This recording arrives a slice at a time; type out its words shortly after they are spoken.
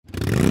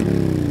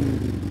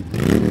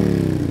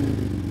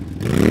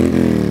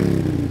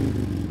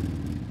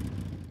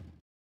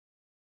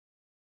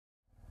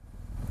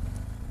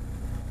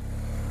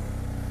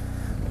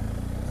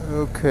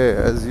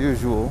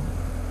usual,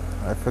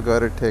 I forgot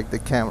to take the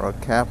camera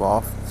cap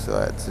off, so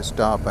I had to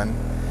stop and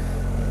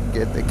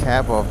get the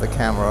cap off the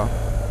camera.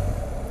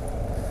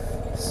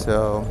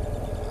 So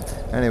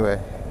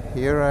anyway,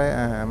 here I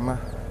am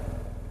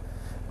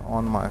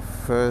on my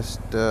first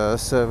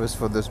service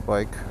for this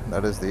bike,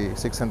 that is the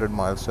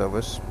 600-mile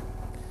service.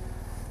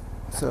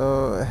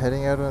 So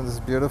heading out on this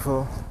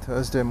beautiful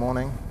Thursday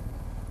morning.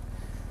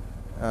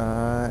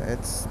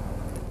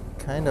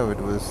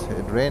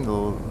 It rained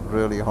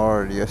really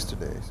hard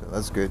yesterday, so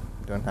that's good.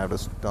 Don't have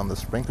to turn the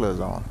sprinklers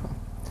on.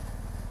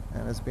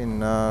 And it's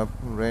been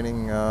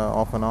raining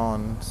off and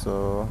on,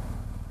 so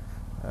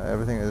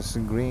everything is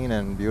green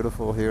and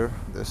beautiful here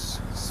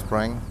this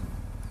spring.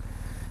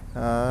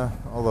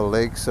 All the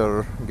lakes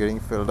are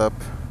getting filled up,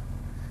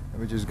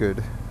 which is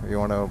good. We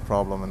won't have a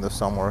problem in the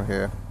summer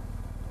here.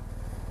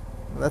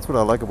 That's what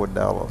I like about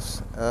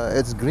Dallas.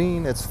 It's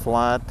green, it's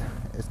flat,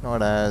 it's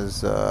not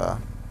as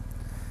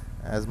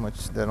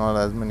much, there are not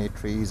as many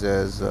trees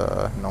as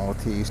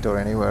Northeast or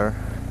anywhere,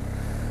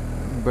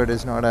 but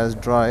it's not as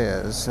dry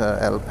as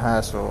El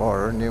Paso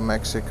or New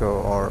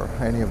Mexico or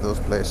any of those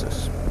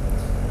places.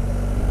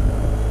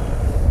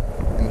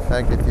 In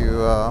fact, if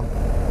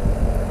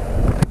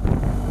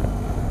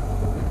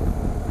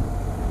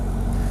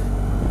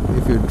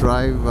you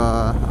drive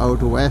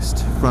out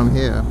west from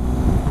here,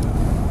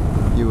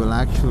 you will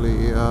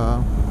actually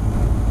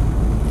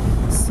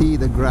see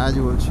the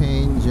gradual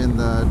change in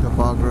the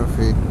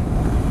topography.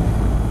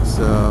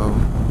 So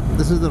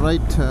this is the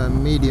right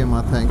medium,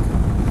 I think.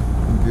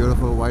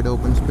 Beautiful wide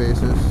open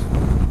spaces,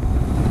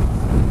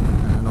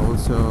 and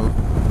also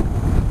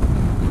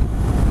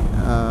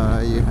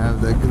you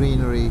have the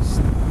greenery.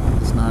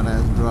 It's not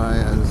as dry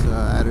as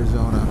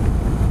Arizona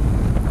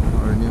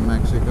or New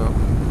Mexico.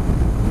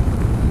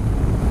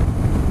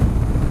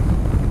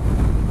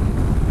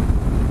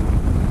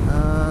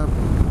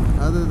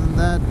 Other than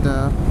that,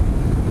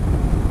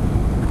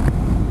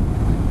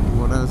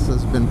 what else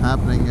has been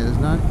happening is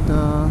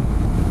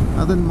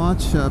nothing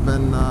much. I've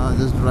been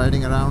just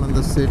riding around in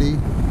the city.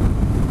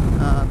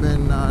 I've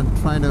been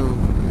trying to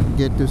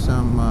get to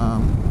some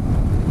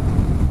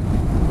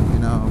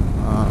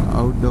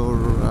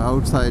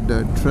outside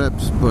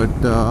trips, but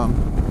I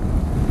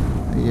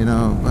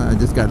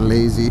just got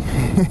lazy.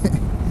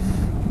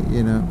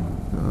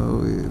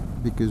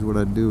 Because what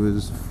I do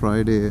is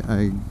Friday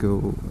I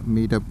go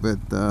meet up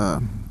with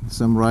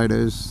some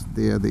riders.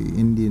 They are the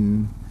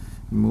Indian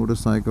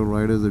motorcycle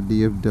riders or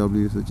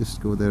DFW, so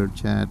just go there,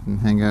 chat and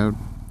hang out.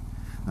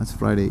 That's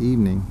Friday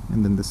evening,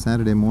 and then the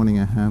Saturday morning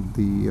I have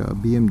the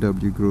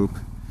BMW group.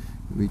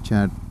 We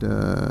chat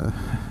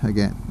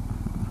again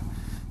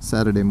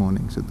Saturday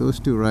morning. So those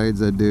two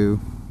rides I do,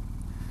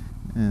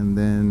 and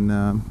then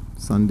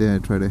Sunday I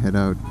try to head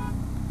out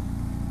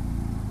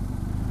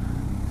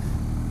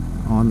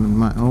on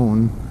my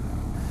own,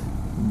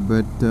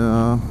 but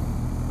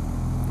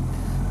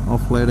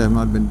of late I've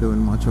not been doing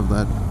much of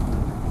that.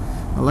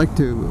 I like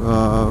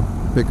to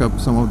pick up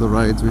some of the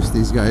rides which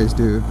these guys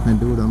do and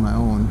do it on my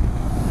own.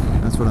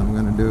 That's what I'm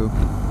going to do.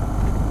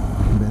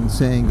 I've been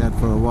saying that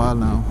for a while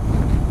now,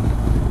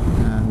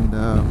 and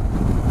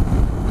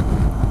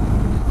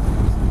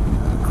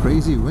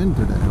crazy wind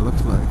today, it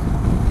looks like.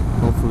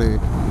 Hopefully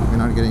we're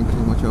not getting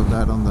too much of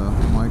that on the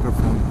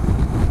microphone.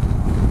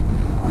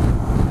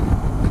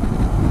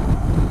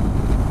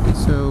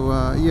 So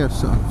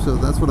yes, so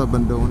that's what I've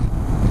been doing.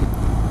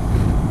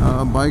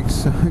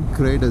 Bikes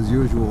great as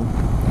usual.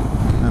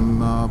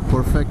 I'm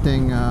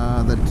perfecting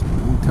the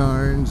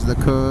turns, the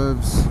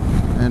curves,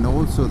 and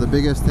also the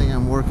biggest thing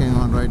I'm working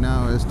on right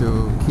now is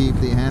to keep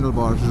the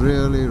handlebars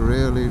really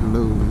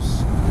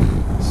loose.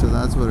 So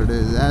that's what it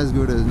is. As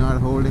good as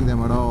not holding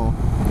them at all.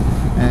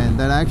 And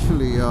that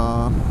actually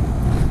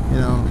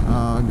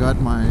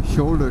got my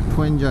shoulder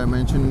twinge I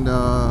mentioned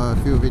a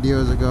few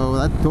videos ago.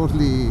 That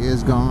totally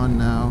is gone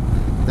now,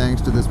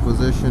 thanks to this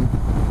position.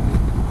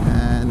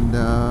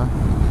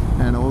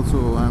 And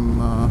also I'm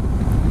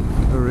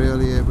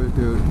really able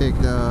to take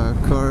the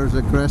curves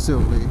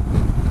aggressively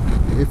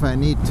if I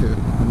need to.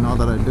 Not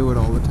that I do it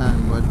all the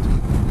time, but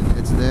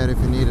it's there if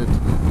you need it.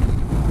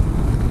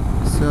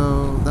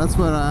 So that's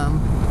where I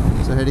am.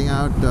 So heading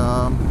out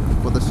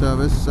for the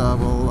service. I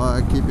will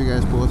keep you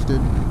guys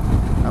posted.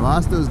 I've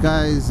asked those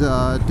guys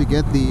to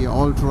get the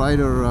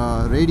alt-rider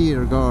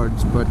radiator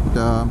guards, but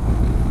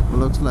it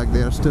looks like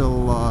they are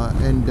still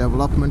in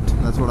development.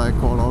 That's what I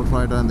call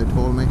alt-rider, and they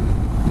told me.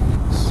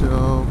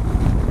 So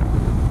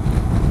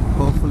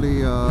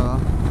hopefully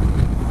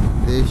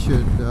they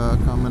should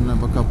come in a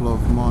couple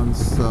of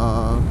months,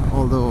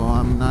 although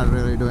I'm not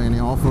really doing any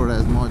off-road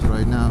as much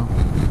right now,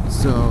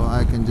 so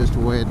I can just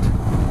wait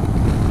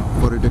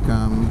for it to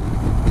come,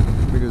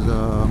 because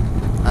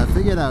I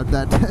figured out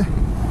that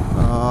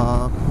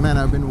man,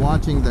 I've been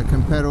watching the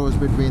comparos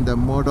between the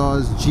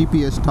Motor's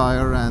GPS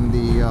tire and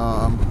the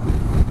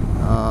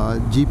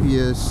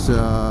GPS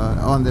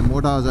on the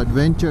Motor's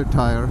Adventure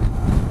tire,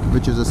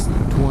 which is a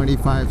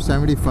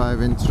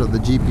 25-75 instead of the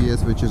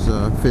GPS, which is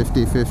a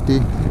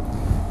 50-50.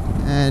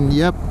 And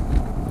yep,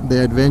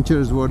 the Adventure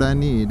is what I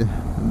need.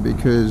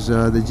 because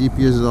the GPS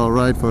is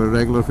alright for a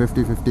regular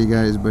 50-50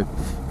 guys, but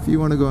if you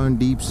want to go in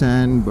deep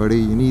sand, buddy,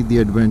 you need the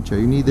adventure,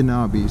 you need the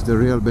knobbies, the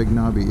real big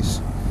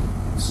knobbies.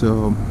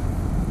 So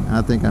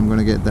I think I'm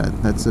gonna get that.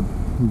 That's a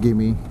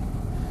gimme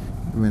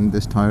when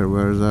this tire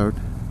wears out.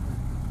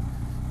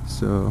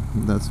 So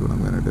that's what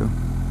I'm gonna do.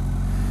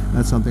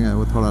 That's something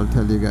I thought I'll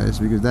tell you guys,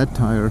 because that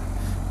tire,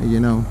 you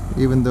know,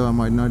 even though I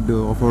might not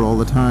do off-road all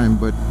the time,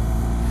 but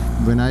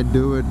when I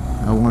do it,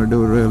 I want to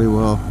do it really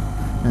well,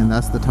 and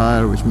that's the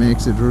tire which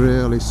makes it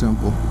really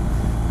simple.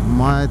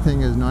 My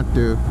thing is not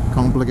to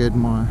complicate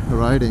my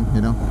riding,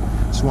 you know,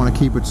 just want to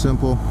keep it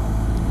simple.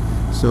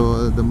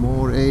 So the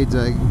more aids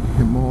the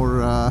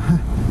more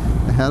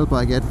help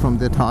I get from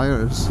the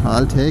tires,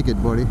 I'll take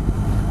it, buddy.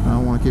 I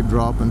don't want to keep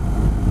dropping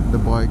the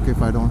bike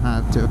if I don't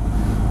have to,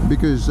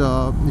 because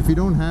if you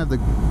don't have the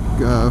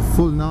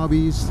full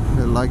knobbies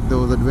like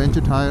those adventure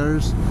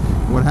tires,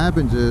 what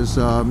happens is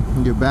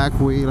your back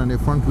wheel and your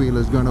front wheel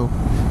is going to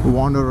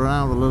wander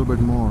around a little bit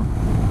more.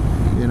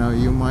 You know,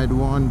 you might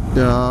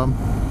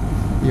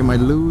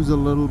lose a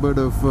little bit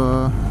of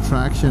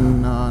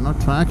traction,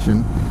 not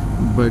traction,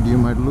 but you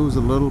might lose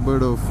a little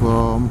bit of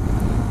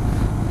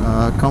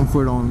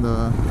comfort on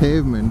the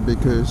pavement,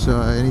 because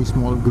any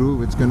small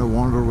groove, it's going to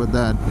wander with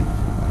that.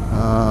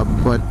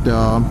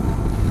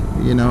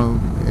 You know,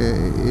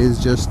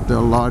 it's just a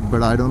lot,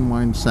 but I don't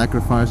mind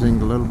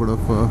sacrificing a little bit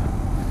of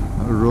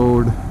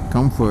road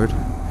comfort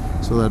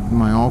so that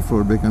my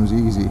off-road becomes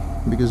easy,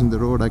 because in the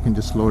road I can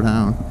just slow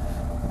down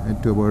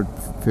to about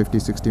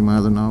 50-60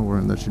 miles an hour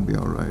and that should be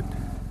alright.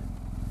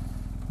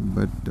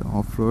 But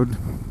off-road,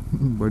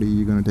 buddy,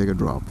 you're gonna take a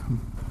drop.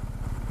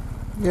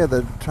 Yeah,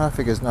 the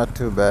traffic is not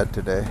too bad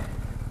today.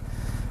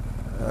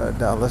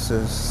 Dallas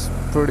is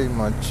pretty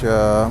much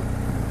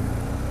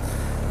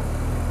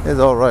is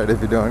alright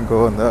if you don't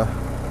go in the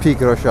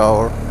peak rush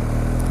hour.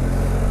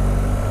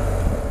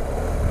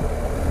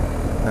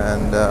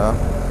 And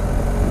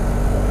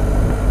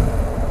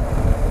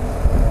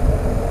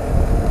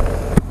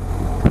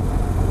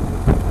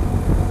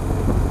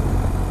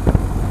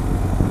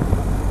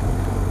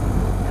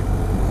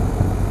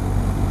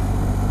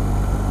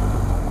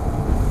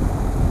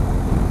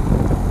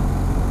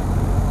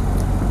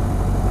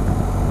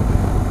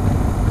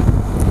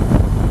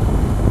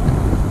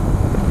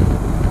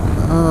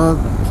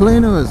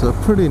Plano is a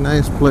pretty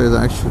nice place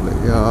actually,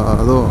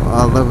 though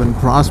I live in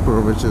Prosper,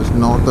 which is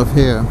north of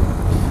here.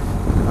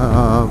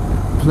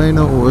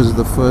 Plano was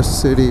the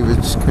first city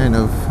which kind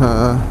of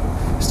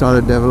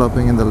started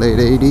developing in the late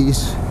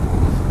 80s,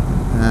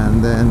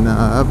 and then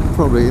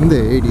probably in the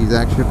 80s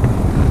actually,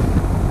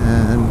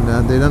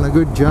 and they done a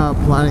good job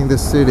planning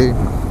this city,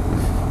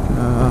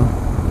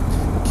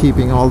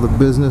 keeping all the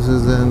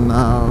businesses in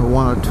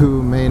one or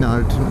two main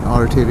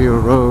arterial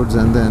roads,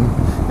 and then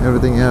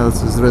everything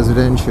else is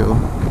residential,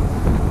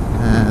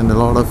 and a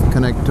lot of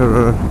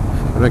connector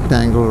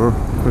rectangular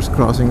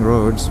crisscrossing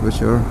roads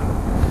which are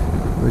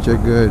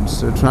good,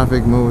 so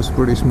traffic moves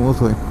pretty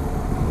smoothly.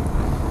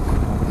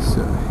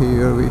 So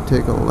here we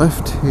take a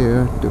left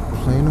here to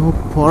Plano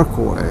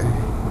Parkway,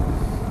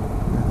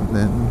 and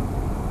then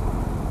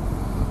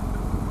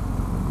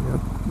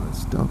yep,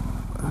 let's stop.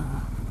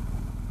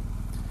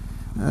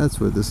 That's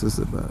what this is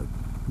about.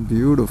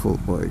 Beautiful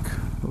bike.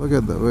 Look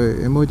at the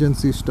way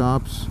emergency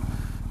stops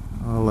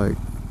are like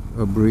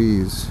a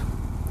breeze,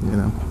 you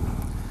know.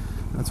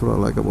 That's what I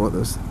like about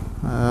this.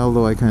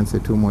 Although I can't say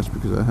too much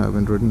because I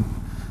haven't ridden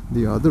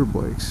the other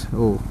bikes.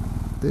 Oh,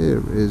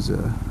 there is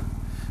a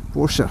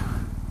Porsche,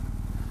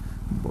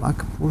 black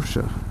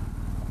Porsche,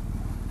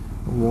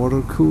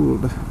 water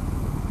cooled.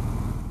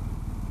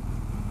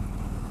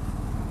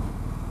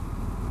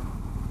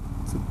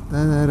 So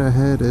that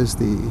ahead is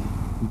the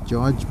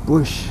George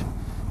Bush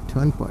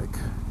Turnpike,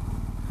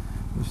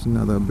 which is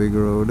another big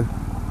road.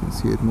 You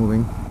see it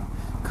moving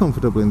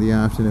comfortably in the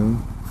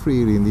afternoon,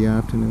 freely in the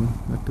afternoon,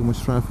 not too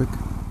much traffic.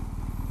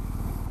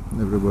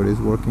 Everybody's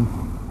working.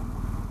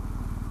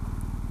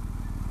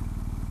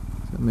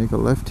 So make a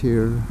left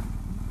here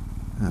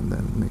and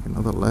then make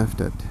another left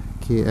at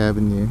K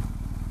Avenue,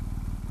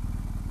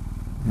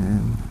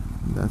 and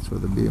that's where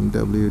the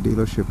BMW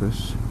dealership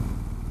is.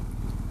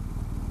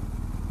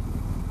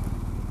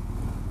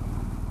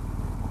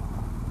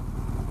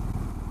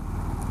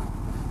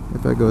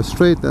 If I go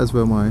straight, that's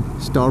where my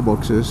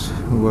Starbucks is,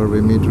 where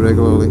we meet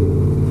regularly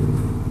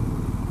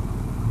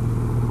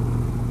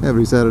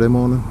every Saturday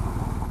morning.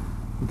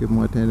 Give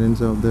my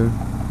attendance out there.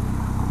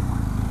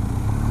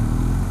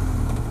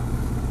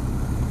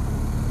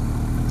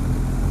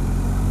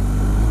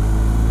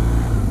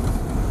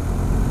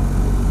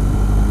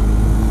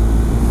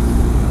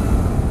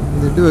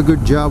 They do a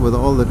good job with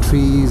all the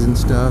trees and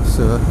stuff,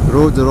 so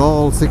roads are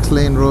all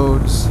 6-lane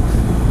roads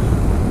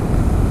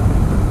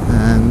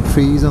and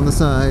trees on the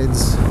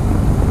sides,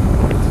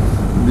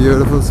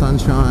 beautiful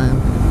sunshine.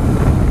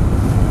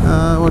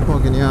 What more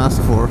can you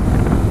ask for?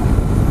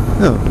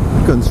 Oh,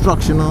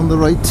 construction on the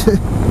right.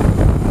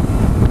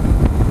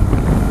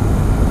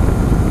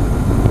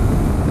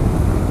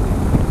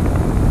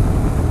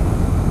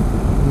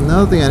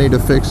 Another thing I need to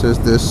fix is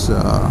this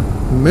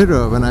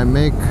mirror. When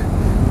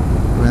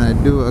I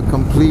do a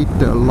complete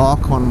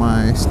lock on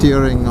my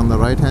steering on the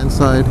right hand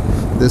side,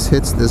 this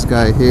hits this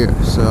guy here,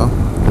 so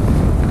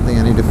I think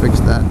I need to fix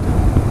that.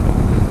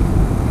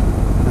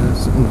 There's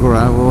some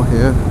gravel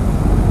here.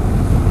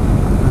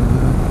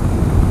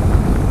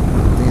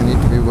 I think I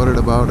need to be worried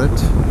about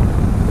it.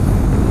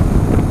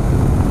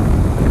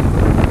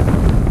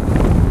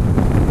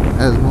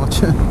 As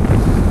much. You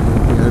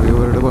gotta be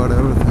worried about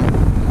everything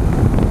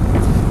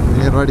when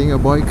you're riding a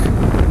bike,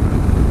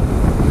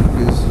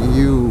 because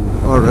you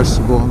are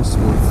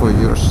responsible for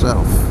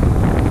yourself.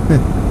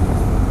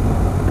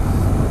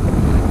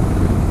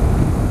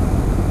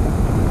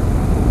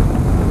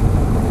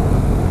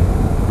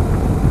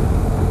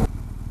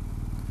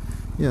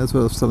 Yeah, that's what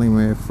I was telling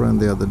my friend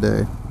the other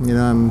day. You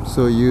know, I'm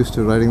so used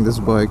to riding this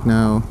bike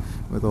now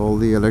with all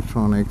the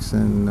electronics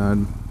and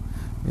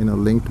you know,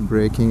 linked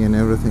braking and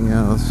everything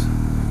else.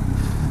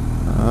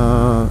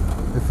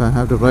 If I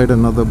have to ride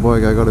another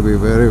bike, I got to be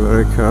very,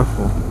 very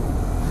careful,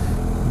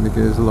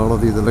 because a lot of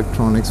these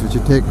electronics which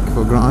you take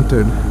for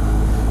granted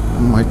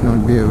might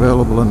not be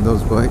available on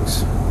those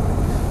bikes.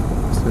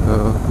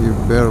 So you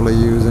barely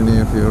use any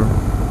of your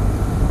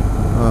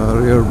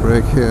rear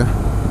brake here.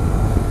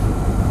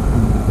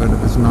 But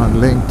if it's not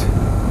linked,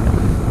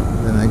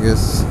 then I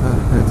guess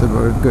it's a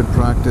very good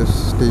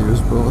practice to use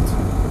both.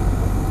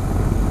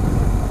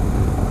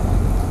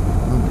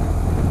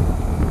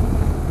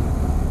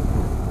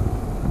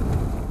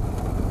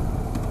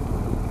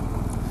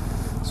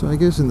 So I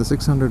guess in the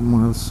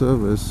 600-mile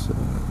service,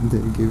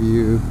 they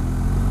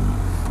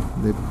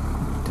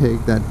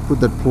put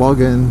that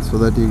plug in so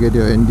that you get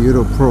your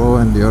Enduro Pro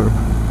and your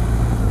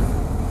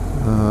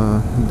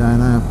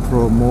Dyna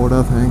Pro mode,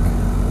 I think.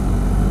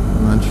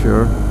 I'm not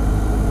sure.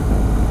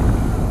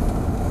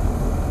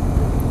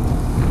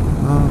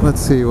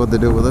 Let's see what they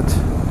do with it.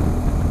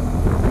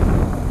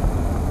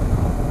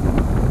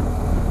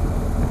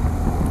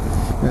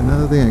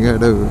 Another thing I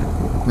gotta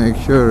make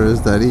sure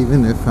is that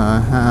even if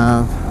I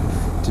have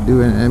to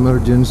do an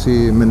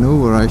emergency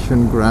maneuver, I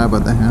shouldn't grab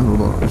at the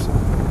handlebars.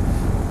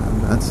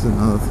 And that's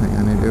another thing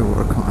I need to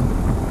work on.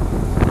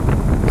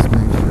 Just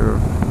make sure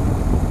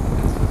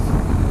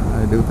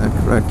I do that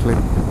correctly.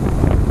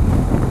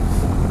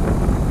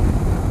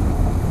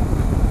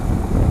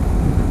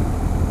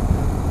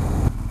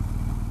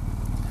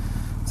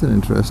 It's an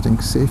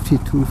interesting safety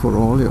tool for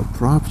all your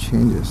prop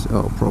changes.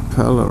 Oh,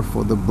 propeller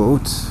for the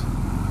boats. I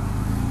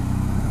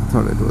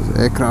thought it was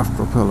aircraft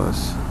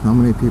propellers. How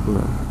many people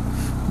are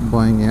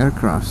buying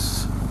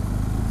aircrafts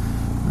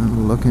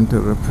and looking to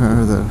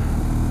repair their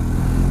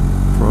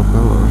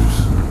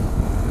propellers?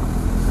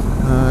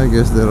 I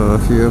guess there are a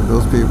few of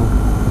those people.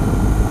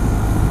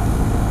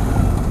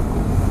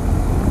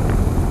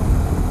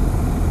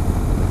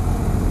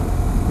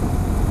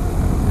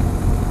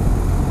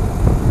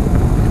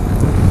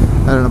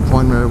 I had an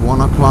appointment at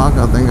 1 o'clock.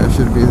 I think I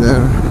should be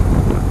there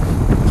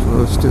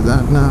close to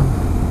that now.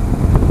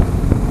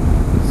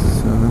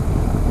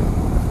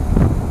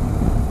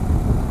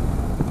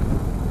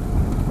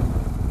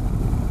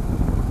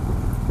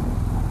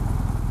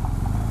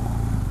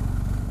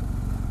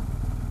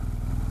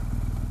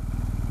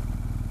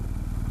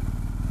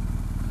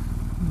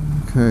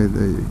 Okay,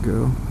 there you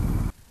go.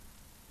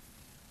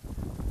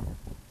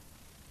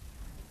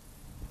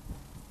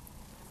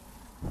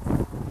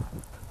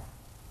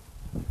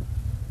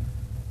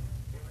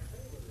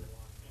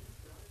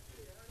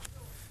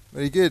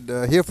 Very good.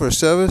 Here for a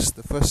service,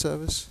 the first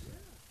service.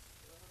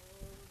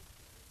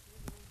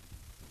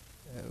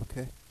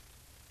 Okay.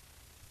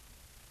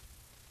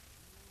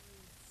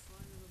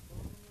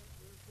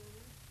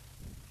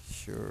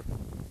 Sure.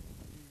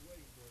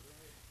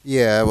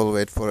 Yeah, I will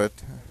wait for it.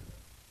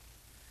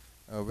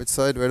 Which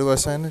side? Where do I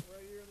sign it?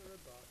 Right here in the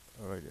red box.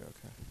 Oh, right here.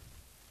 Okay.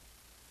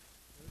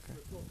 Okay.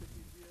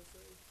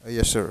 1250 GSA.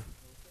 Yes, sir.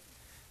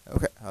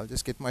 Okay, I'll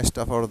just get my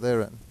stuff out of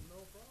there and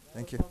No problem.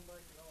 thank you.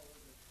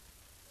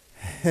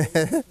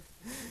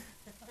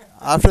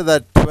 After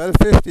that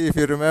 1250, if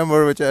you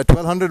remember,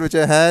 1200, which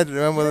I had,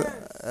 remember?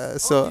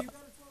 Yes. So, Oh, you got a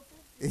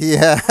 1250?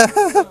 yeah.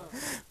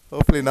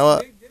 Hopefully now.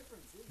 Big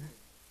difference, isn't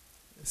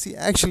it? See,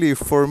 actually,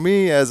 for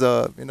me as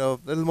a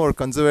little more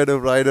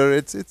conservative rider,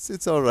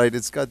 it's all right.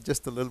 It's got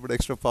just a little bit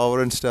extra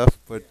power and stuff,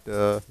 but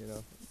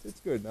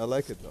it's good. I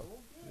like it though. Oh,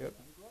 good. Yep.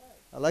 I'm glad.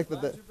 I like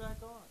Glad that. you're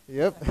back on.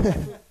 Yep.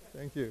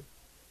 Thank you.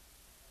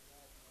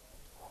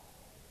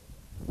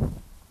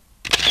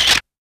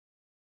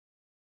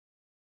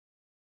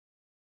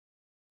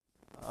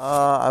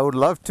 I would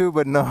love to,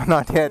 but no,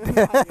 not yet.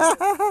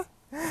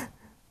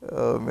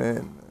 Oh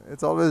man,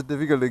 it's always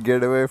difficult to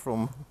get away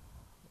from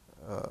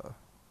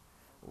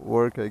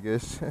work, I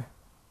guess. There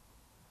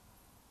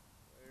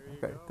you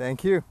Okay, go.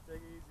 thank you. Take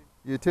it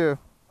easy. You too.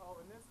 Oh,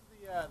 and this is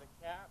the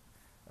cap.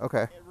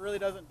 Okay, It really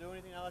doesn't do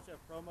anything unless you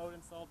have Pro Mode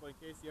installed, but in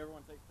case you ever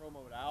want to take Pro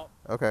Mode out,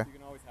 okay. you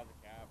can always have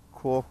the cap.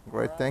 Cool,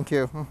 great, Alright. thank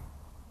you.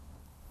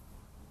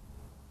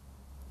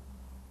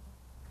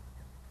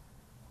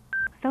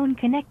 Phone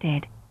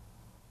connected.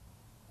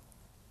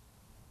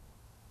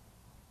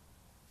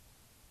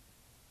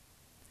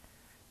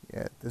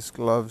 this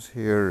gloves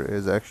here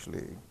is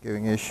actually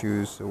giving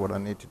issues, so what I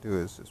need to do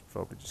is just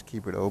probably just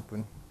keep it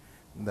open.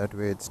 That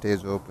way it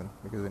stays open,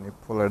 because when you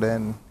pull it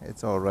in,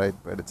 it's alright,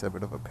 but it's a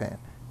bit of a pain.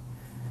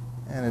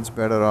 And it's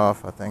better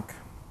off, I think,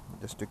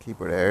 just to keep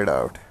it aired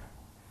out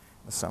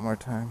in the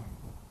summertime.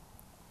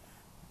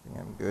 I think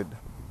I'm good.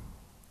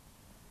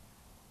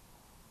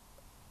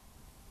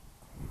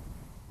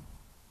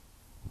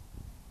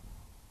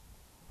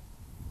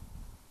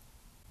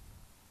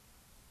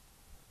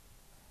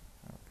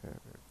 Okay,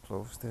 we're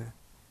close there.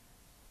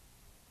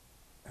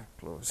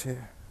 Close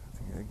here. I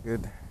think they're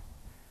good.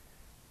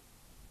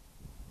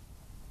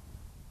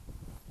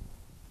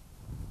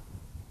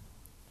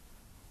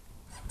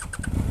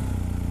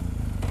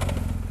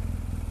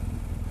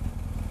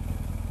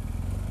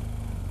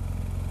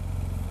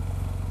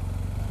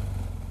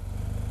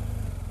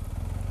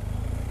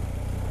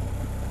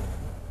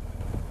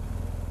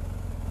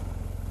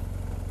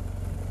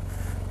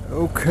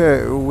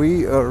 Okay,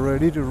 we are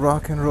ready to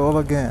rock and roll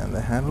again.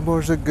 The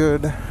handlebars are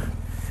good.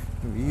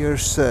 We are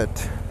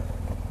set.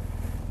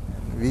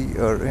 We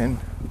are in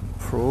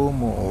pro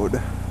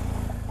mode.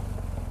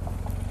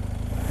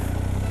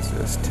 Let's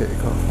just take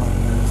off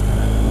on this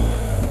guy.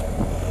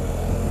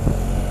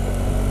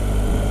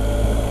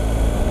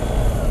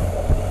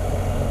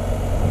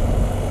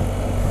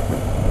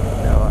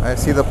 Now I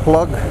see the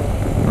plug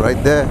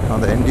right there on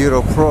the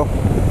Enduro Pro.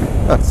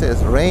 That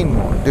says rain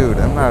mode. Dude,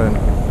 I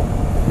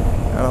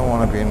don't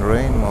want to be in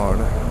rain mode.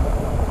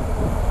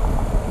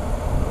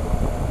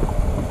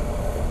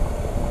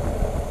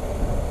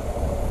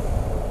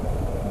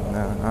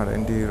 No, not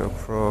Enduro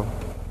Pro.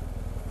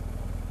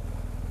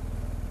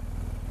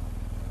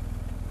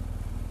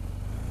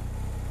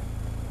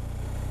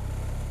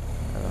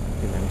 I don't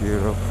need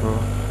Enduro Pro.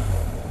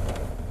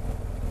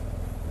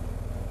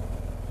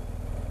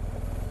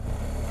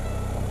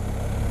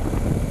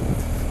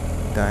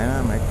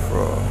 Dynamic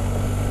Pro.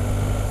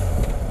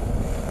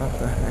 What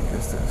the heck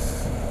is this?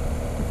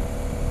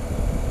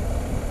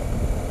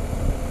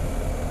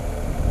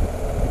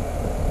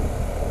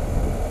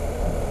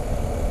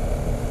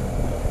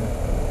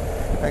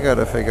 I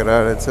gotta figure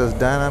out. It says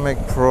Dynamic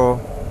Pro.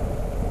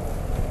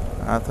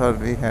 I thought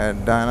we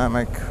had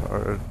Dynamic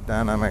or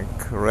Dynamic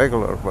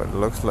Regular, but it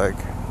looks like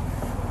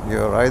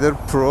you're either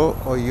Pro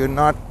or you're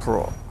not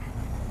Pro.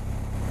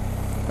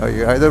 Or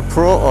you're either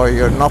Pro or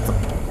you're nothing.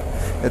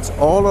 It's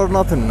all or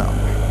nothing now.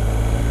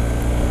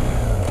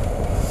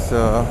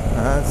 So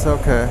that's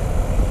okay.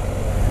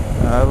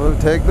 I will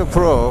take the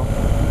Pro.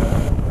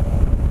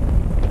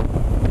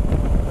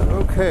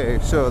 Okay,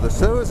 so the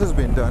service has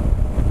been done.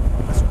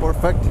 That's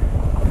perfect.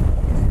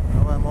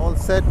 Now I'm all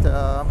set.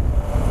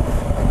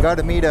 I got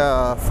to meet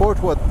a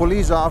Fort Worth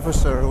police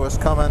officer who was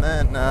coming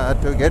in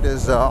to get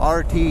his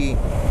RT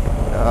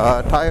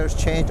tires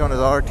changed on his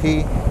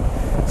RT.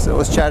 So I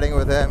was chatting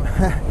with him.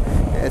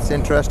 It's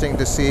interesting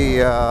to see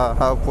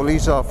how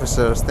police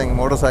officers think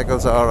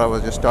motorcycles are. I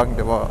was just talking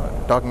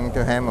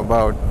to him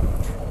about,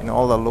 you know,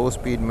 all the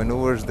low-speed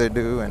maneuvers they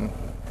do and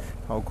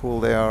how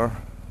cool they are.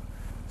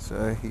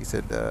 So he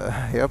said,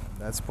 "Yep,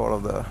 that's part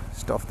of the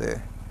stuff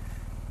they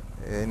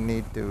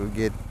need to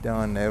get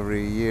done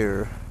every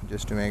year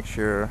just to make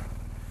sure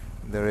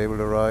they're able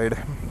to ride."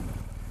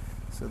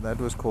 So that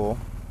was cool.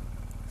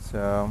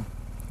 So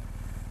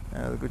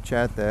a good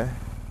chat there.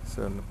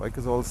 So the bike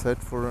is all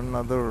set for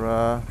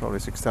another probably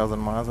 6,000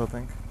 miles, I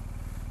think.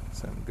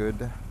 So I'm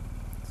good.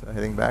 So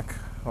heading back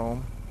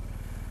home.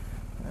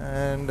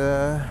 And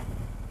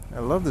I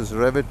love this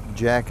Revit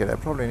jacket. I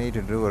probably need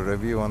to do a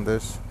review on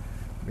this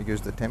because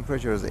the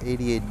temperature is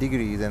 88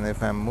 degrees, and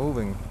if I'm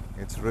moving,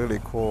 it's really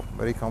cool,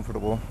 very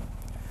comfortable.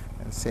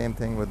 And same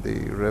thing with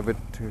the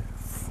Revit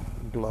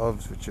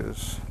gloves, which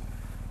is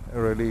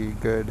really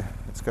good.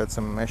 It's got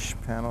some mesh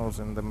panels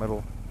in the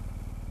middle.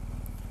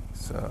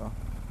 So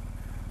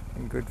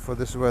good for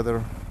this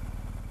weather.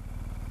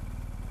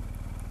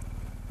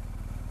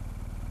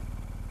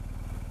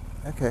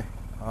 Okay,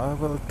 I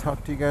will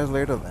talk to you guys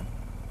later then.